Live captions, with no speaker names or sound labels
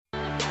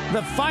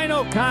The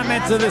final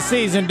comments of the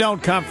season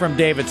don't come from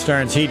David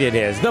Stearns. He did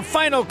his. The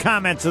final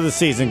comments of the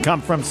season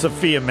come from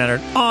Sophia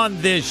Minnaert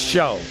on this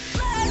show.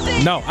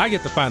 No, I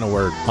get the final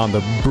word on the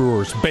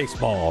Brewers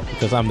baseball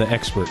because I'm the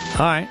expert.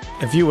 All right,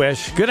 if you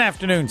wish. Good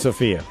afternoon,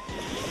 Sophia.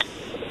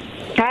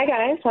 Hi,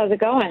 guys. How's it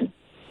going?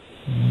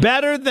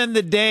 Better than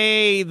the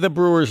day the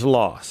Brewers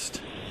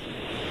lost.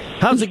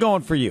 How's it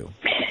going for you?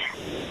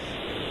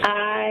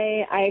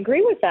 I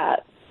agree with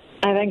that.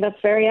 I think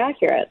that's very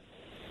accurate.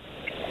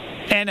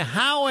 And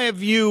how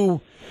have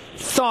you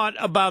thought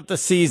about the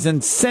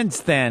season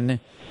since then,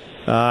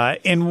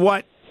 in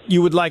what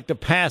you would like to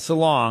pass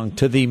along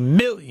to the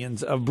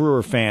millions of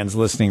Brewer fans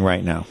listening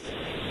right now?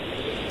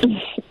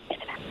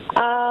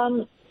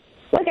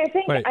 Look, I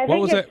think. Wait, I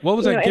what think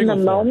was that in giggle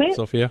the for, moment,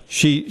 Sophia?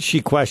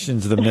 She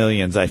questions the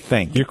millions, I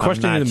think. You're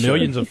questioning the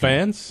millions of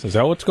fans? Is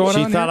that what's going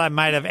on? She thought here? I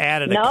might have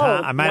added no,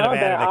 a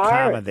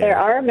comma there. There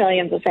are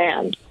millions of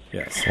fans.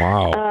 Yes.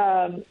 Wow.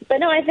 But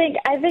no, I think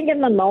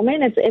in the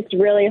moment it's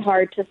really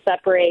hard to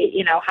separate,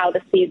 how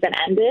the season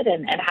ended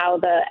and how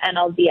the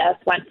NLDS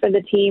went for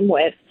the team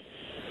with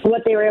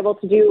what they were able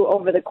to do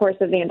over the course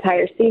of the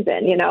entire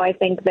season. I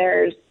think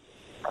there's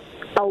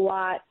a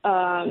lot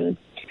of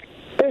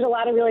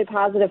really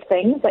positive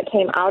things that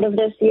came out of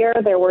this year.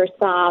 There were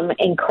some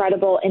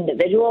incredible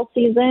individual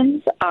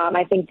seasons.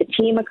 I think the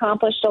team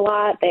accomplished a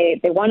lot.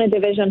 They won a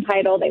division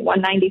title. They won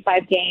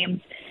 95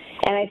 games.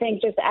 And I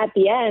think just at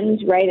the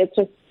end, right,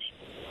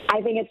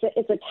 I think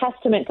it's a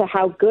testament to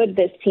how good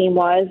this team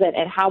was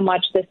and how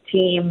much this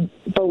team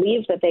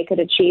believed that they could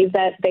achieve,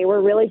 that they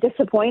were really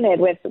disappointed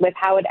with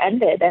how it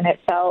ended. And it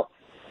felt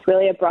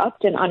really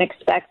abrupt and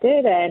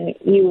unexpected, and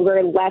you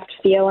were left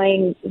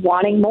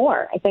wanting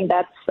more. I think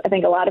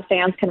a lot of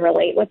fans can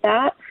relate with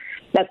that.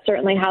 That's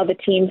certainly how the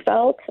team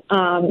felt.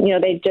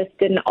 They just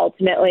didn't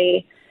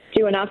ultimately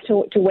do enough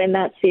to win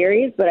that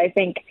series, but I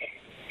think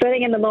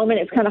in the moment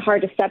it's kind of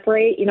hard to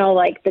separate,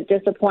 like the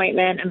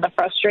disappointment and the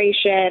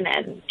frustration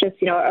and just,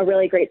 a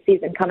really great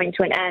season coming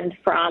to an end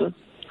from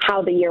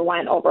how the year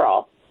went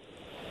overall.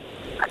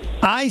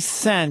 I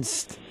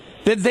sensed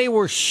that they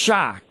were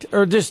shocked,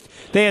 or just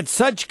they had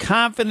such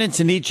confidence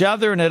in each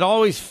other and had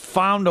always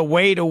found a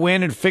way to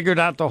win and figured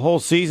out the whole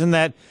season,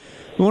 that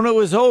when it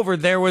was over,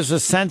 there was a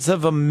sense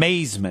of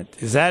amazement.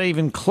 Is that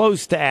even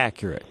close to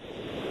accurate?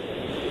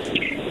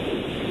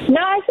 No,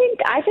 I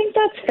think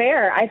that's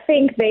fair. I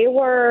think they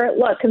were,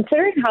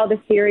 considering how the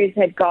series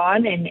had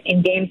gone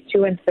in games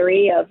 2 and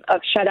 3 of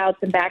shutouts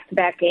and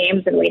back-to-back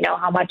games, and we know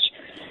how much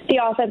the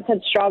offense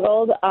had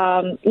struggled.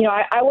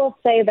 I will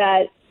say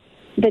that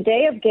the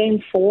day of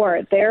Game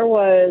 4, there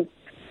was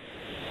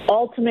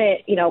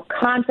ultimate,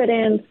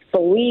 confidence,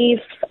 belief.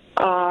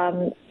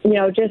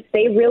 Just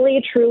they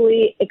really,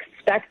 truly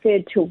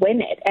expected to win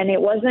it. And it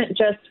wasn't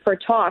just for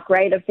talk,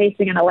 right, of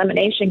facing an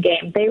elimination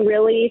game. They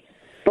really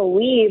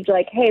believed,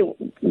 hey,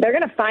 they're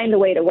going to find a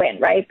way to win,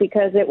 right?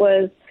 Because it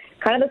was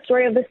kind of the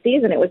story of the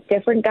season. It was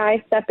different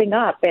guys stepping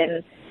up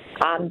and,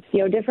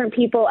 different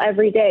people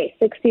every day,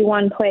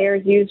 61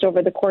 players used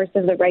over the course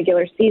of the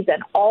regular season,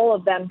 all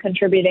of them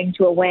contributing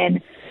to a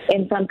win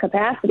in some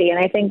capacity. And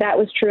I think that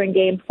was true in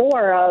Game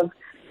 4 of,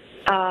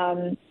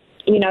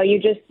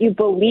 you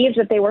believed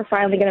that they were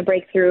finally going to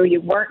break through.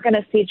 You weren't going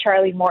to see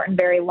Charlie Morton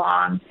very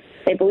long.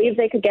 They believed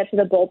they could get to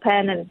the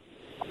bullpen. And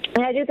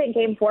I do think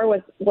Game 4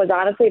 was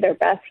honestly their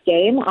best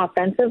game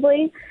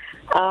offensively.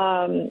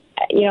 There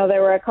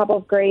were a couple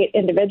of great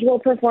individual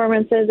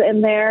performances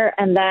in there.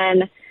 And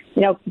then,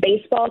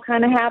 baseball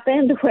kind of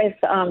happened with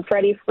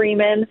Freddie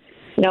Freeman,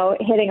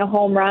 hitting a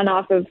home run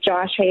off of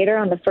Josh Hader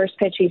on the first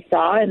pitch he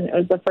saw. And it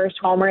was the first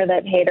homer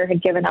that Hader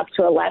had given up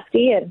to a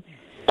lefty. And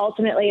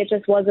ultimately, it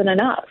just wasn't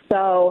enough.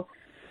 So,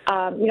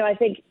 I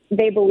think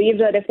they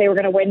believed that if they were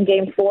going to win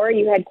Game 4,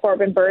 you had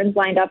Corbin Burns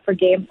lined up for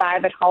Game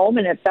 5 at home,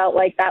 and it felt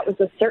like that was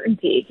a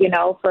certainty,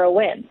 for a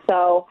win.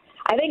 So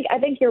I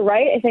think you're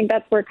right. I think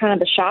that's where kind of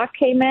the shock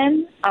came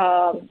in,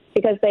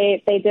 because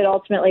they did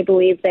ultimately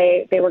believe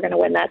they were going to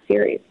win that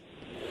series.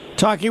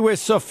 Talking with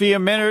Sophia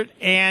Minnaert,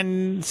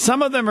 and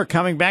some of them are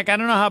coming back. I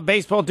don't know how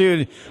baseball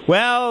do.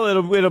 Well,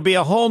 it'll be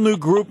a whole new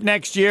group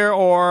next year,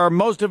 or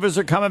most of us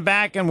are coming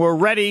back and we're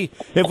ready.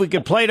 If we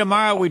could play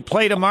tomorrow, we'd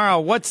play tomorrow.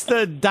 What's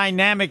the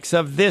dynamics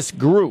of this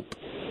group?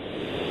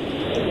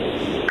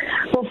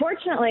 Well,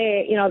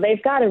 fortunately,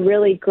 they've got a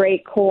really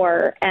great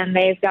core, and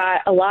they've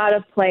got a lot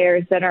of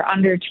players that are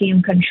under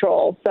team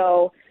control.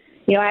 So,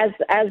 as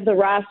the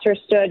roster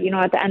stood,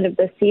 at the end of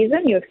the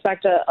season, you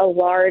expect a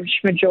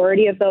large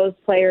majority of those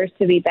players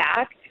to be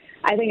back.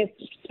 I think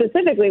it's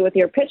specifically with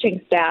your pitching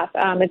staff,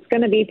 it's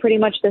going to be pretty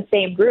much the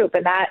same group,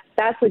 and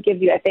that's what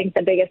gives you, I think,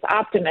 the biggest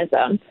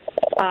optimism.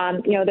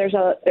 There's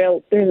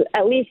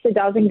at least a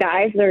dozen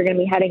guys that are going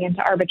to be heading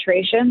into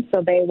arbitration,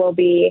 so they will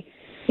be,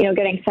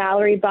 getting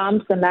salary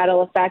bumps, and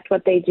that'll affect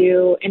what they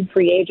do in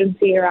free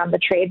agency or on the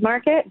trade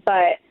market.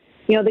 But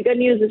the good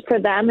news is for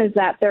them is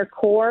that their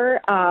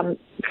core,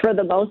 for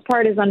the most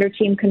part, is under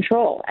team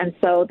control. And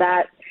so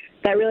that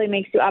really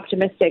makes you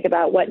optimistic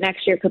about what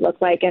next year could look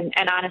like, and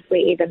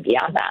honestly, even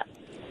beyond that.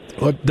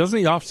 Well,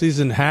 doesn't the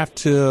offseason have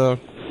to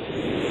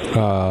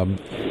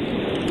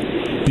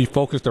be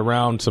focused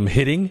around some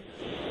hitting,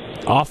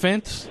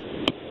 offense?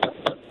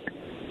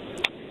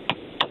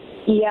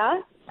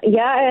 Yeah,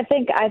 I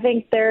think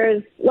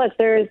there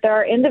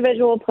are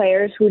individual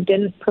players who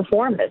didn't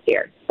perform this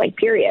year, like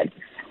period.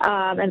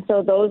 And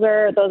so those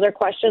are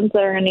questions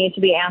that are going to need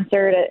to be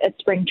answered at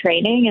spring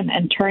training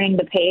and turning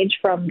the page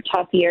from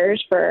tough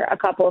years for a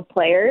couple of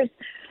players.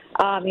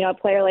 A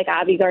player like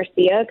Avi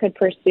Garcia could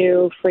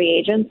pursue free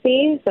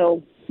agency.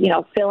 So,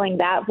 filling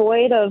that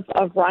void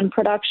of run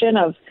production,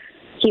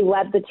 he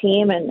led the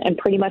team in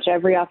pretty much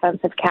every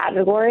offensive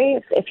category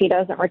if he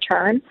doesn't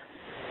return.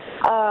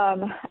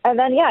 And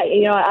then,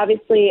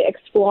 obviously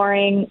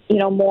exploring,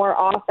 more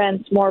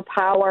offense, more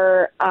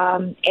power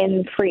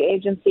in free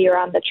agency or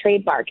on the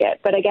trade market.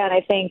 But again,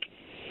 I think,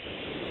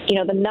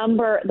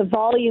 the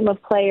volume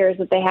of players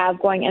that they have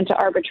going into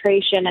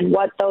arbitration and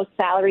what those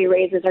salary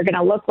raises are going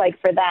to look like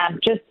for them,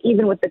 just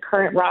even with the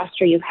current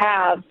roster you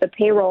have, the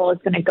payroll is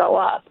going to go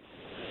up.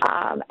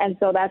 And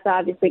so that's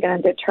obviously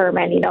going to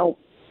determine,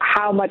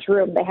 how much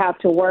room they have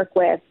to work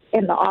with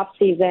in the off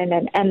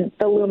season and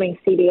the looming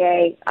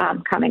CBA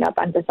coming up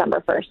on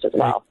December 1st as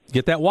well.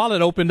 Get that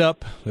wallet opened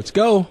up. Let's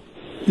go.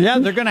 Yeah,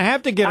 they're going to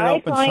have to get it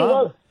open,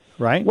 Tony,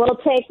 right? We'll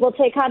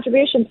take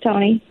contributions,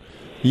 Tony.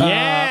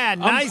 Yeah,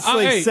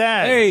 nicely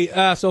said.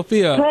 Hey,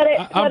 Sophia,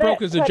 I'm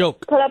broke as a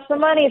joke. Put up some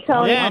money,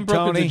 Tony. Yeah, I'm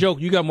broke as a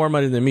joke. You got more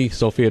money than me,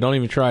 Sophia. Don't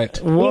even try it.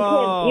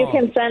 Whoa. You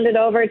can send it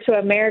over to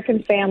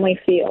American Family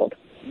Field.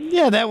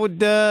 Yeah, that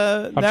would.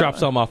 I'll drop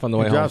some off on the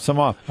way home. Drop some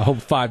off. I hope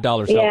 $5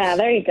 helps. Yeah,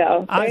 there you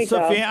go.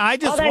 Sophia, I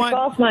just all that want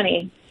golf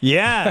money.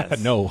 Yes.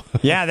 No.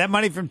 Yeah, that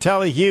money from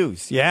Telly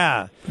Hughes.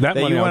 Yeah, that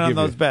money you went I'll on give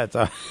those you. bets.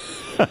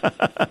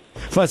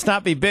 Let's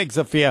not be big,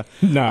 Sophia.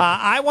 No.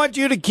 I want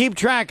you to keep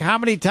track how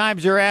many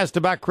times you're asked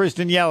about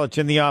Christian Yelich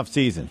in the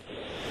offseason.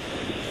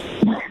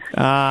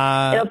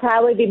 It'll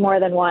probably be more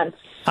than once.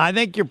 I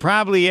think you're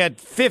probably at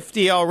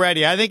 50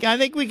 already. I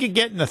think we could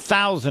get in the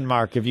 1,000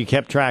 mark if you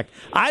kept track.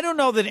 I don't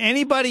know that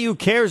anybody who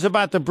cares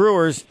about the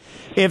Brewers,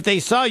 if they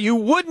saw you,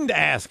 wouldn't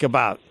ask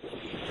about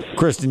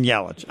Christian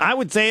Yelich. I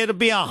would say it'd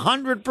be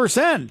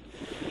 100%.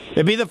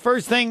 It'd be the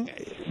first thing.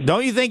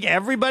 Don't you think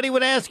everybody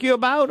would ask you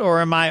about,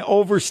 or am I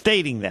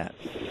overstating that?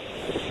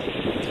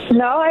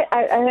 No,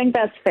 I think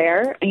that's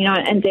fair.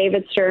 And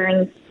David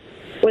Stearns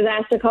was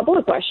asked a couple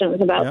of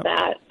questions about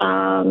that.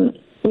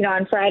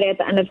 On Friday at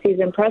the end of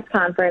season press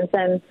conference,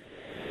 and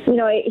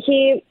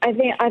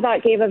I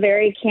thought gave a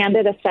very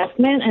candid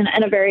assessment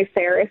and a very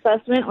fair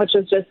assessment, which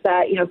was just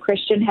that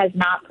Christian has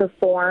not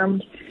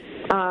performed.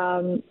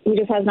 He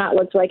just has not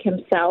looked like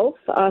himself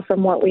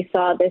from what we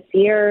saw this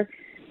year.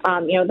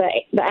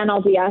 The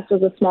NLDS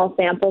was a small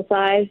sample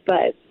size,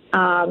 but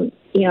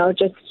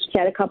just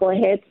had a couple of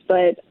hits,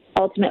 but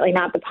ultimately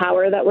not the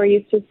power that we're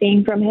used to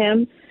seeing from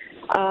him.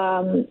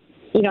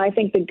 I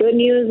think the good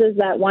news is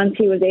that once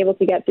he was able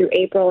to get through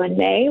April and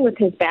May with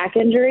his back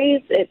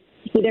injuries,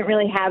 he didn't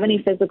really have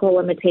any physical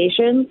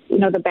limitations.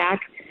 The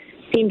back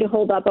seemed to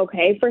hold up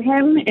okay for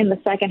him in the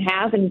second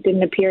half and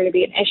didn't appear to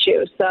be an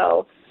issue.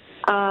 So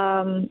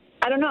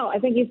I don't know. I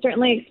think you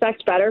certainly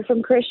expect better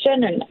from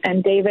Christian,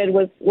 and David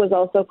was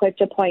also quick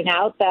to point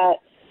out that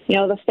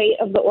the fate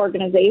of the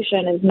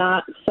organization is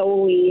not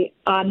solely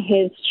on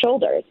his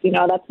shoulders.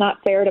 That's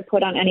not fair to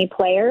put on any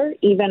player,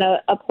 even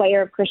a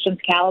player of Christian's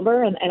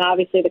caliber, and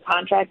obviously the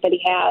contract that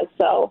he has.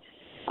 So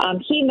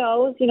he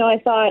knows. I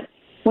thought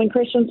when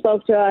Christian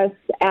spoke to us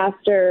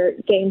after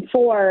Game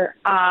 4,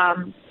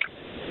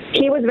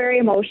 he was very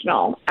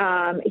emotional.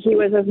 He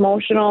was as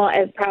emotional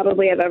as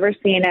probably I've ever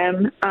seen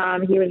him.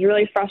 He was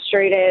really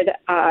frustrated.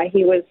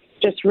 He was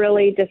just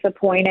really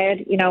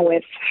disappointed,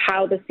 with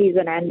how the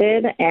season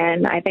ended,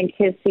 and I think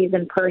his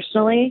season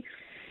personally.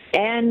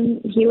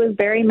 And he was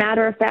very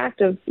matter of fact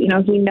of, he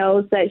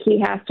knows that he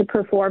has to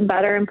perform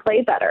better and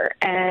play better,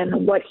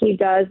 and what he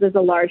does is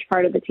a large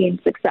part of the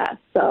team's success.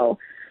 So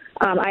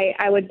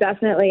I would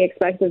definitely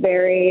expect a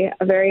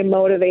very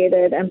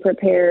motivated and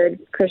prepared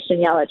Christian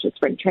Yelich at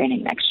spring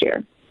training next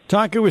year.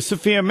 Talking with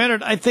Sophia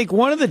Minnaert, I think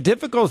one of the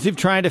difficulties of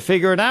trying to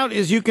figure it out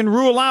is you can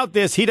rule out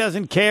this. He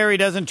doesn't care. He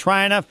doesn't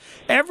try enough.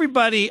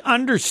 Everybody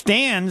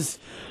understands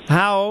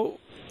how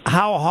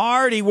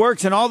hard he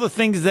works and all the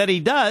things that he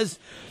does.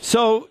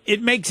 So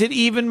it makes it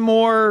even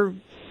more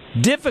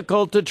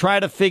difficult to try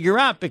to figure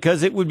out,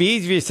 because it would be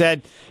easier if you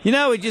said, he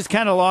just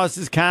kind of lost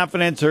his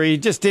confidence, or he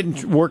just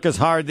didn't work as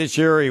hard this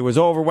year, or he was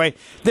overweight.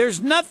 There's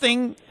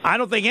nothing, I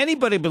don't think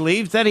anybody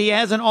believes that he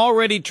hasn't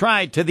already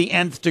tried to the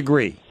nth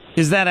degree.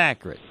 Is that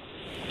accurate?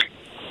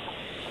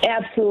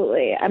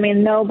 Absolutely. I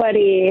mean,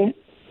 nobody.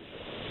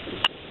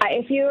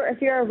 If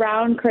you're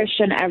around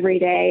Christian every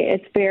day,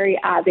 it's very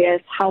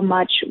obvious how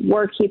much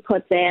work he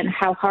puts in,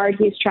 how hard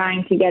he's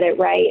trying to get it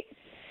right.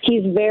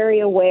 He's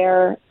very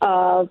aware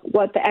of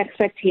what the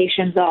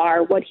expectations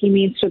are, what he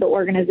means to the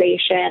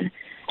organization,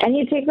 and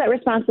he takes that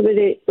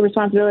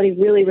responsibility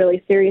really,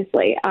 really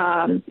seriously.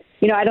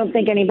 I don't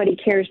think anybody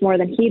cares more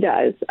than he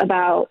does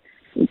about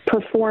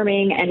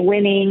performing and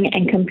winning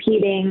and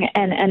competing,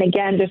 and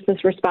again, just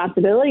this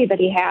responsibility that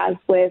he has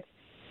with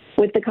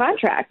with the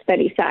contract that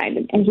he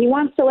signed, and he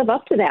wants to live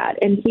up to that,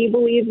 and he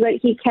believes that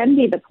he can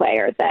be the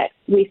player that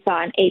we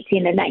saw in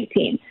 18 and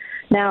 19.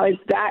 Now, is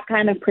that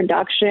kind of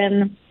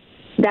production,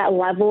 that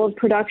level of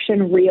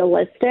production,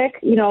 realistic,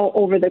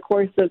 over the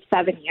course of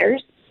 7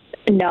 years?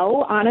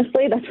 No,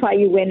 honestly. That's why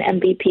you win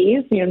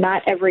MVPs.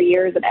 Not every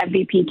year is an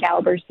MVP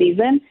caliber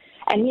season.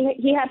 And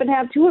he happened to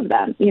have 2 of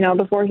them,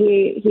 before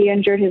he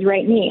injured his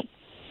right knee.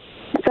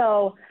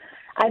 So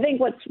I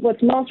think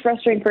what's most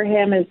frustrating for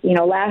him is,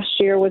 last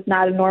year was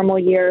not a normal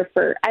year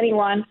for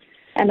anyone,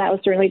 and that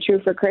was certainly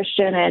true for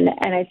Christian. And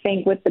I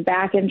think with the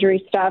back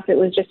injury stuff, it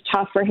was just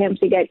tough for him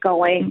to get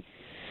going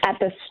at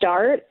the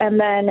start. And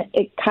then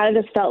it kind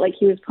of just felt like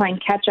he was playing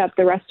catch up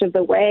the rest of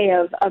the way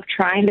of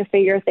trying to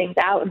figure things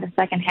out in the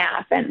second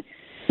half. And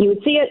you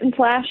would see it in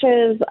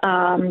flashes.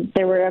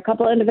 There were a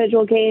couple of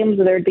individual games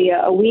where there'd be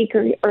a week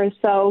or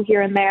so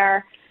here and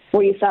there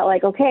where you felt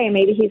like, okay,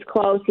 maybe he's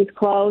close,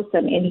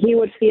 and he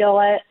would feel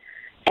it.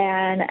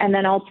 And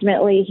then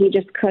ultimately he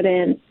just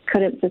couldn't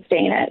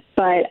sustain it.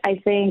 But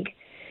I think,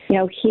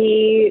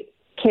 he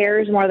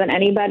cares more than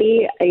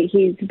anybody.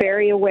 He's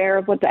very aware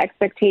of what the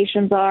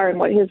expectations are and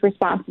what his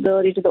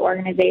responsibility to the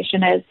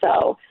organization is.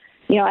 So,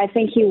 I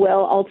think he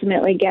will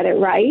ultimately get it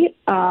right.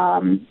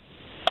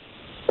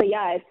 But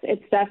yeah,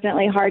 it's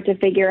definitely hard to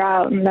figure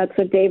out. And that's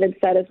what David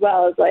said as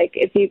well, is like,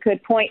 if you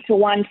could point to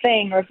one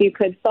thing or if you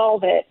could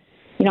solve it,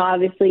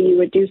 obviously you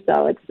would do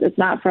so. It's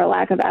not for a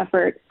lack of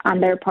effort on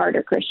their part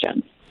or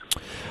Christian's.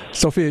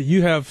 Sophia,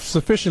 you have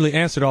sufficiently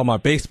answered all my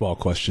baseball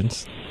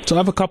questions. So I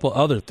have a couple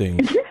other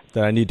things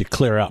that I need to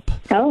clear up,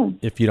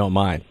 if you don't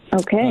mind.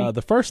 Okay.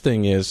 The first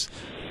thing is,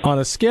 on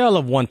a scale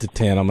of 1 to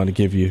 10, I'm going to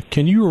give you,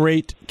 can you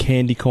rate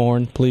candy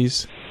corn,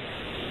 please?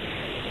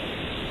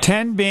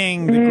 10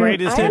 being the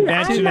greatest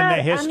invention in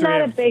the history. I'm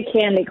not a big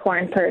candy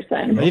corn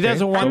person. He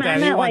doesn't want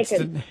that. He wants like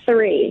a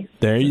 3.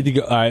 There you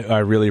go. I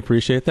really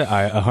appreciate that.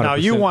 100%. No,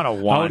 you want a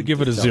 1. I would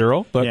give it a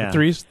 0, but yeah.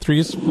 3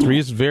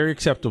 is very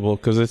acceptable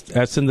because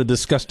that's in the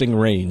disgusting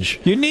range.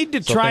 You need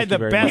to try the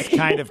best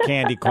kind of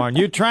candy corn.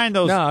 You're trying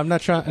those. No, I'm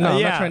not trying. No,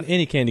 I'm not trying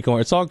any candy corn.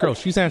 It's all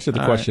gross. She's answered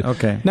the question. Right,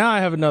 okay. Now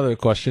I have another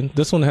question.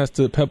 This one has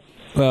to.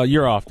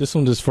 You're off. This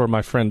one is for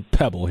my friend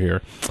Pebble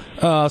here.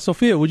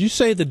 Sophia, would you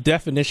say the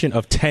definition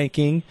of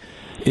tanking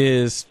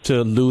is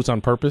to lose on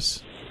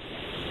purpose?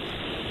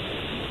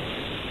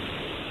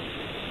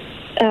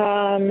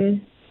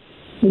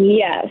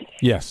 Yes.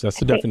 Yes, that's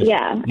the definition.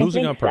 Yeah,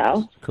 losing on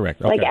purpose. So.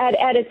 Correct. Okay. Like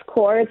at its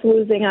core, it's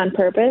losing on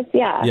purpose.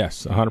 Yeah.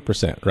 Yes,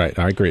 100%. Right.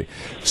 I agree.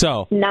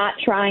 So not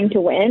trying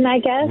to win, I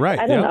guess. Right.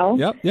 I don't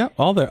know. Yep.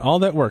 All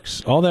that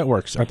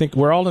works. I think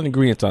we're all in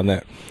agreement on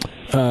that.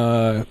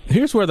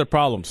 Here's where the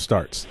problem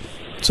starts.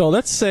 So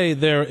let's say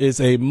there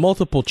is a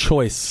multiple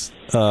choice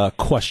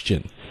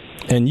question,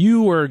 and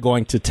you were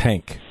going to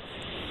tank.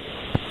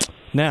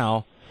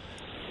 Now,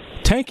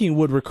 tanking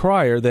would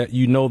require that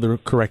you know the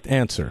correct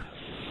answer.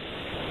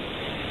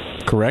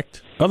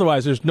 Correct?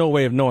 Otherwise, there's no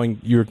way of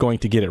knowing you're going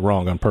to get it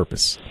wrong on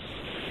purpose.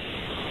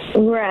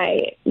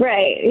 Right.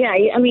 Yeah,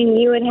 I mean,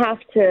 you would have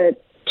to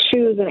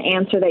choose an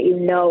answer that you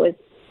know is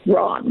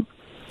wrong.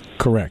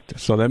 Correct.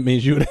 So that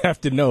means you would have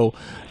to know.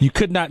 You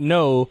could not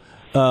know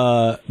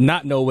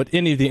what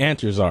any of the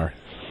answers are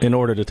in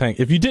order to tank.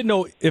 If you didn't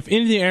know if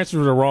any of the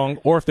answers were wrong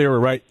or if they were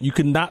right, you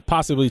could not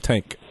possibly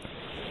tank.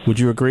 Would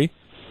you agree?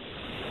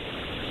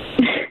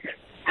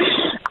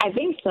 I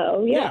think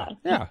so, yeah.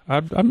 Yeah.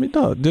 I mean,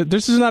 no,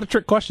 this is not a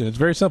trick question. It's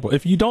very simple.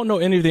 If you don't know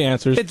any of the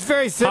answers, it's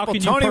very simple.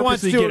 Tony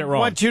wants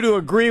you to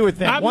agree with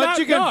him. Once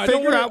you can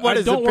figure out what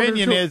his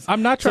opinion is,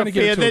 I'm not trying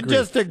Sophia, to get him to agree.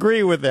 Just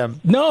agree with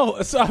him.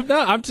 No, so I'm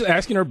not. I'm just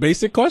asking her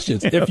basic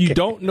questions. If you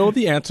don't know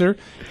the answer,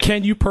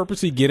 can you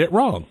purposely get it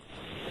wrong?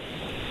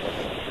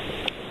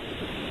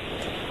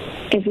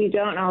 If you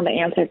don't know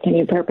the answer, can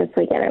you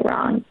purposely get it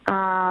wrong?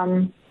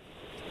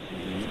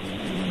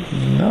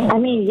 No. I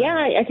mean,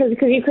 yeah,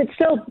 because you could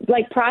still,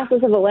 like,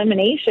 process of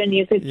elimination,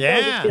 you could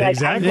still just be like,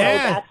 exactly.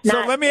 That's so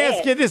not let me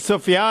ask you this,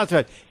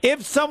 Sophia.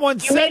 If someone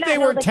said they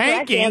were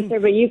tanking, answer,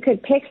 but you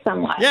could pick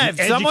someone. Yeah,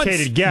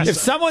 if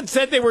someone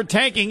said they were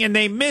tanking and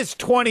they missed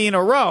 20 in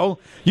a row,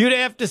 you'd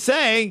have to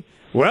say,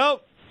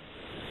 well,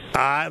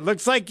 it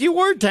looks like you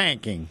were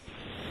tanking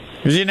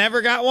because you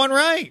never got one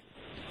right.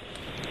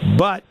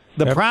 But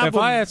the problem, if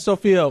I asked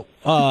Sophia,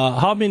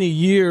 how many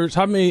years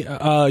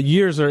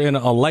are in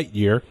a light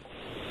year?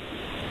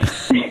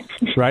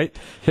 Right?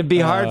 It'd be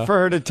hard for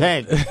her to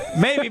tank.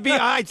 Maybe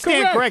I'd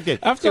stand corrected.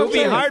 It would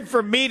be hard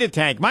for me to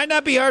tank. Might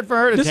not be hard for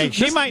her to tank.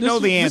 She might know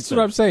the answer. This is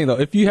what I'm saying, though.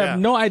 If you have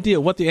no idea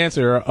what the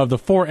answer of the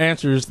 4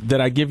 answers that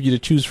I give you to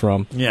choose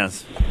from,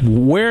 yes,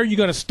 where are you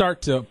going to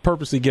start to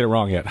purposely get it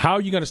wrong at? How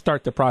are you going to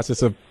start the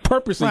process of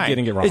purposely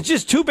getting it wrong? It's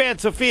just too bad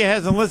Sophia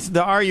hasn't listened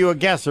to Are You a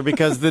Guesser,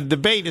 because the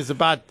debate is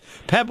about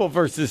Pebble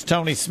versus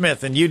Tony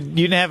Smith, and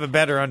you'd have a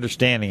better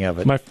understanding of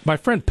it. My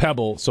friend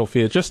Pebble,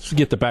 Sophia, just to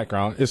get the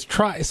background,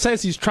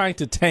 says he's trying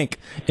to tank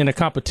in a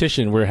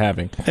competition we're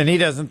having. And he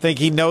doesn't think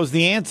he knows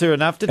the answer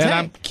enough to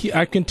tank.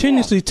 I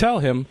continuously tell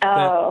him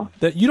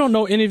that you don't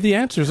know any of the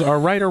answers are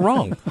right or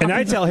wrong. And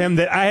I tell him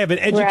that I have an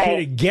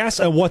educated guess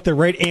on what the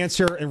right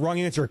answer and wrong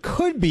answer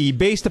could be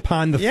based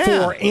upon the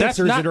four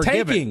answers that are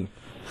given.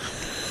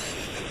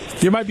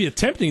 You might be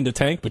attempting to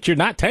tank, but you're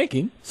not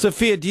tanking.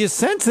 Sophia, do you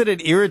sense that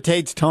it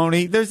irritates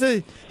Tony?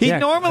 He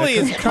normally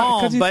is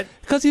calm, but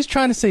because he's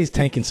trying to say he's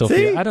tanking,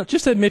 Sophia. I don't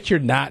just admit you're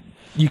not.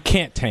 You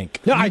can't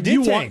tank. No, I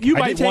did tank. You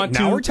might want to.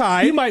 Now we're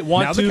tied. You might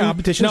want to. Now the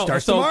competition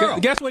starts tomorrow.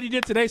 Guess what he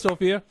did today,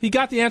 Sophia? He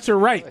got the answer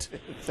right.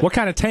 What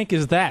kind of tank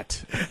is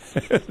that?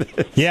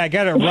 Yeah, I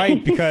got it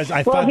right because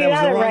I thought that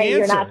was the wrong answer.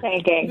 You're not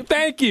tanking.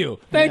 Thank you,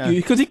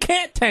 because he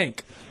can't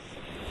tank.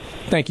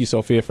 Thank you,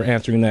 Sophia, for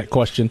answering that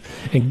question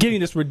and getting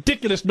this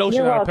ridiculous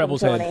notion out of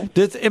Pebble's head.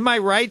 Am I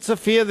right,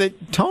 Sophia,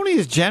 that Tony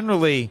is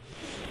generally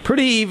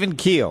pretty even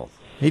keel?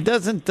 He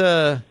doesn't.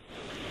 And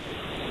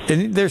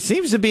there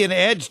seems to be an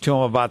edge to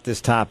him about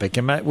this topic.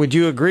 Would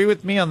you agree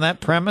with me on that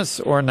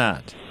premise or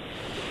not?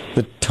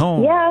 The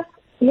tone. Yeah.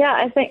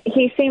 I think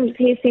he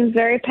seems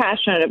very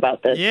passionate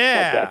about this.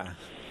 Yeah. subject.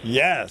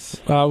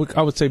 Yes. I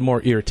would say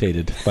more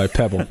irritated by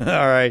Pebble. All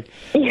right.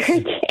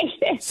 Irritated.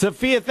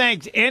 Sophia,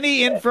 thanks.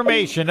 Any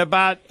information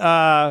about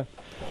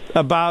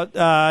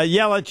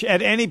Yelich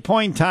at any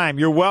point in time,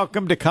 you're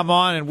welcome to come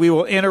on, and we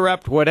will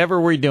interrupt whatever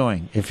we're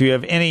doing if you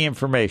have any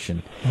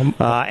information. And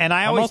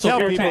I always tell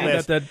people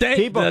this. That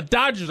the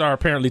Dodgers are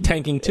apparently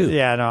tanking, too.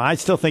 Yeah, no, I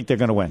still think they're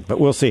going to win, but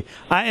we'll see.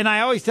 And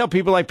I always tell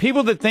people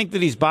that think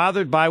that he's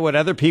bothered by what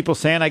other people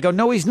say, and I go,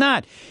 no, he's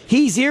not.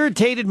 He's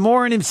irritated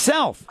more in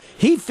himself.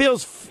 He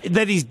feels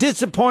that he's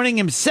disappointing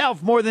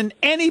himself more than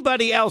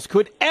anybody else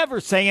could ever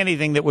say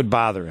anything that would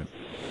bother him.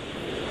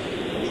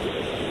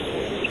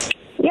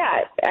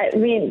 Yeah, I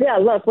mean,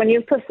 look, when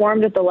you've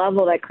performed at the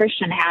level that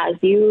Christian has,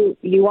 you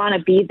want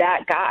to be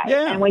that guy.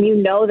 Yeah. And when you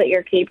know that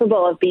you're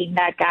capable of being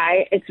that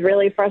guy, it's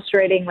really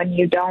frustrating when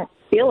you don't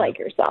feel like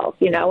yourself.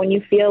 When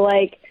you feel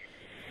like,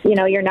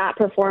 you're not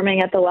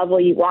performing at the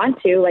level you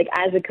want to, like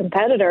as a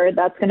competitor,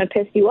 that's going to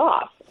piss you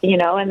off,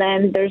 and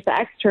then there's the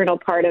external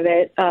part of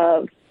it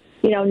of,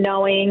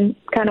 knowing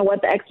kind of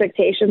what the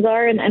expectations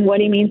are and what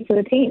he means to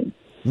the team.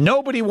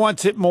 Nobody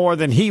wants it more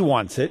than he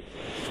wants it,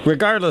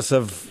 regardless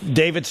of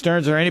David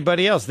Stearns or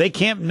anybody else.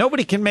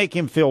 Nobody can make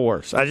him feel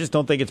worse. I just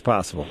don't think it's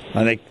possible.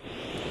 I think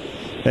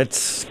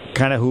that's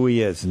kind of who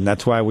he is, and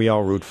that's why we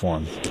all root for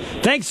him.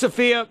 Thanks,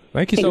 Sophia.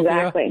 Thank you,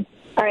 Sophia. Exactly.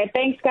 All right,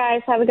 thanks,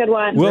 guys. Have a good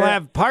one. We'll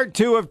have part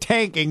 2 of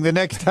tanking the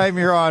next time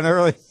you're on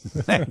early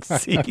next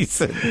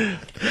season.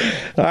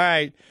 All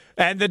right.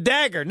 And the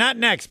dagger, not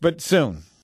next, but soon.